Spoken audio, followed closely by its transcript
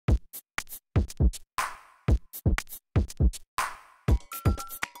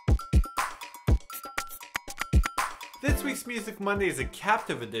week's Music Monday is a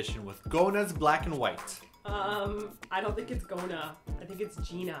captive edition with G.NA's Black and White. I don't think it's G.Na. I think it's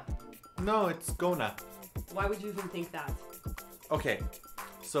G.Na. No, it's G.Na. Why would you even think that? Okay,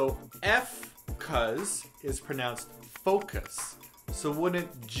 so F cuz is pronounced focus. So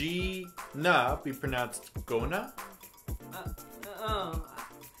wouldn't G.na be pronounced G.Na?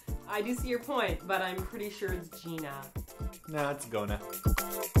 I do see your point, but I'm pretty sure it's G.Na. No, it's G.Na.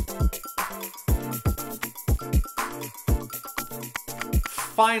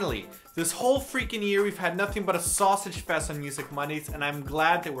 Finally, this whole freaking year we've had nothing but a sausage fest on Music Mondays, and I'm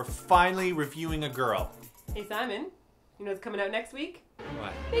glad that we're finally reviewing a girl. Hey Simon, you know what's coming out next week?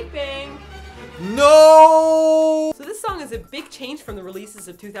 What? Big Bang! No! So this song is a big change from the releases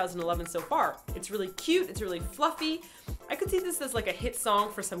of 2011 so far. It's really cute, it's really fluffy. I could see this as like a hit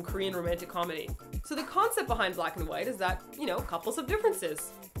song for some Korean romantic comedy. So the concept behind Black and White is that, you know, couples have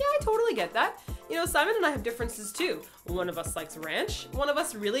differences. Yeah, I totally get that. You know, Simon and I have differences too. One of us likes ranch, one of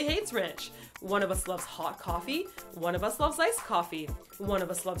us really hates ranch. One of us loves hot coffee, one of us loves iced coffee. One of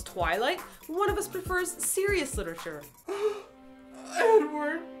us loves Twilight, one of us prefers serious literature.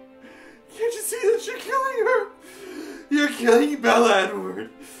 Edward! Can't you see that you're killing her? You're killing Bella, Edward.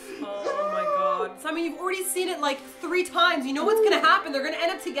 Oh my god. Simon, you've already seen it like 3 times. You know what's gonna happen. They're gonna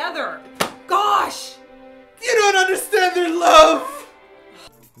end up together. Gosh! You don't understand their love!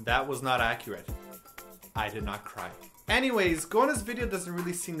 That was not accurate. I did not cry. Anyways, G.NA's video doesn't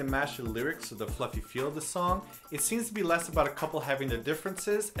really seem to match the lyrics or the fluffy feel of the song. It seems to be less about a couple having their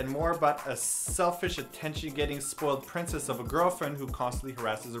differences and more about a selfish, attention-getting, spoiled princess of a girlfriend who constantly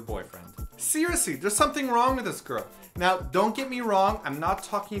harasses her boyfriend. Seriously, there's something wrong with this girl. Now, don't get me wrong, I'm not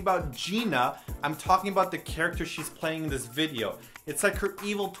talking about G.Na, I'm talking about the character she's playing in this video. It's like her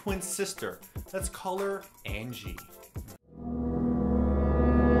evil twin sister. Let's call her Angie.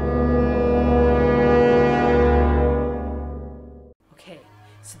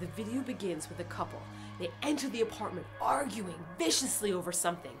 So the video begins with a couple. They enter the apartment arguing viciously over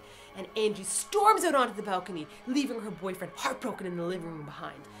something, and Angie storms out onto the balcony, leaving her boyfriend heartbroken in the living room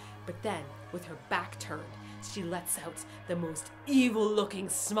behind. But then, with her back turned, she lets out the most evil-looking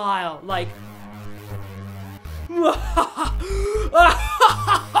smile, like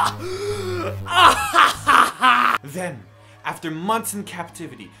Then, after months in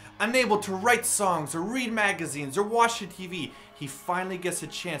captivity, unable to write songs or read magazines or watch the TV, he finally gets a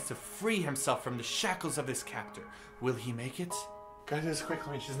chance to free himself from the shackles of his captor. Will he make it? Gotta do this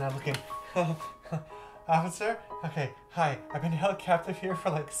quickly, she's not looking. Officer? Okay, hi. I've been held captive here for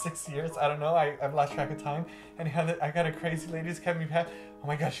like 6 years. I don't know, I've lost track of time. And I got a crazy lady who's kept me back. Oh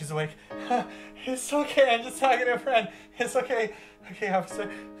my gosh, she's awake. It's okay, I'm just talking to a friend. It's okay. Okay, officer,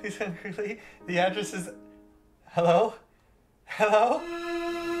 please come quickly. The address is... Hello? Hello?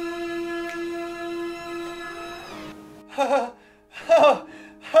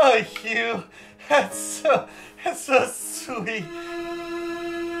 Oh, you. That's so sweet.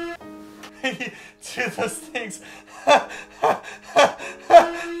 You do those things.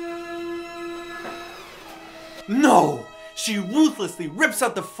 No! She ruthlessly rips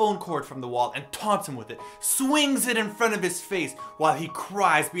out the phone cord from the wall and taunts him with it, swings it in front of his face while he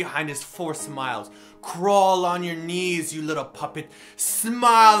cries behind his 4 smiles. Crawl on your knees, you little puppet.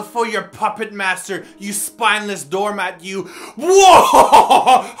 Smile for your puppet master, you spineless doormat, you.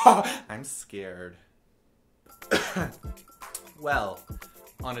 Whoa! I'm scared. Well,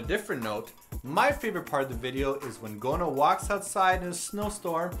 on a different note, my favorite part of the video is when G.Na walks outside in a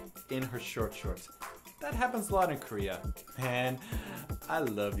snowstorm in her short shorts. That happens a lot in Korea. Man, I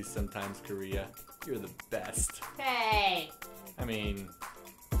love you sometimes, Korea. You're the best. hey! I mean...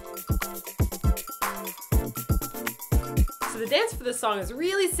 So the dance for this song is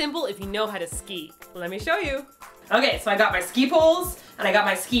really simple if you know how to ski. Let me show you. Okay, so I got my ski poles and I got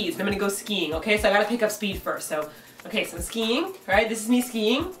my skis. I'm gonna go skiing, okay? So I gotta pick up speed first. So I'm skiing, right? This is me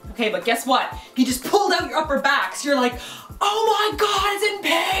skiing. Okay, but guess what? You just pulled out your upper back. So you're like, oh my god, it's in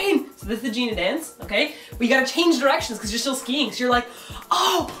pain! So this is the G.Na dance, okay? But you gotta change directions because you're still skiing. So you're like,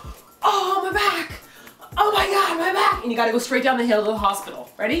 oh, my back! Oh my god, my back! And you gotta go straight down the hill to the hospital.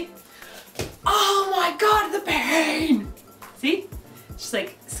 Ready? Oh my god, the pain! See? It's just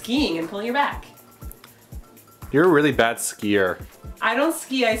like skiing and pulling your back. You're a really bad skier. I don't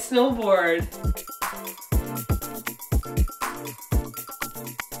ski, I snowboard.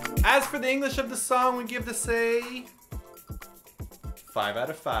 As for the English of the song, we give this a 5 out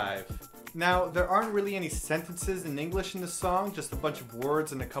of 5. Now, there aren't really any sentences in English in the song, just a bunch of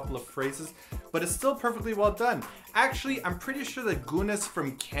words and a couple of phrases, but it's still perfectly well done. Actually, I'm pretty sure that G.NA's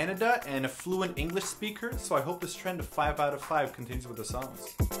from Canada and a fluent English speaker, so I hope this trend of 5 out of 5 continues with the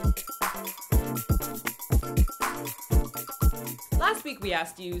songs. Last week we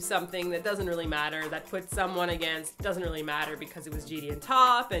asked you something that doesn't really matter, that puts someone against, doesn't really matter because it was G.D. and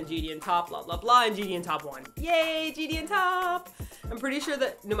Top, and G.D. and Top, blah, blah, blah, and G.D. and Top won. Yay, G.D. and Top! I'm pretty sure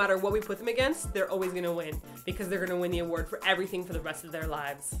that no matter what we put them against, they're always gonna win, because they're gonna win the award for everything for the rest of their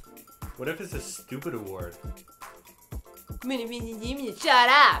lives. What if it's a stupid award? Shut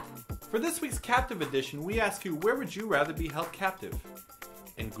up! For this week's Captive Edition, we ask you, where would you rather be held captive?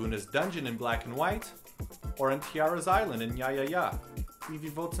 In g.na.'s dungeon in Black and White? Or in t-ara's island in g.na.gna? Leave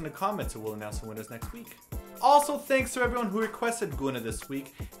your votes in the comments and we'll announce the winners next week. Also, thanks to everyone who requested g.na this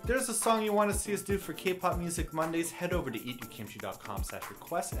week. If there's a song you want to see us do for K-Pop Music Mondays, head over to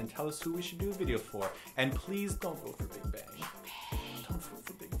eatyourkimchi.com/request and tell us who we should do a video for. And please don't vote for Big Bang. Don't vote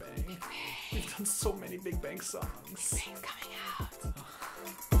for Big Bang. We've done so many Big Bang songs. Big Bang's coming out.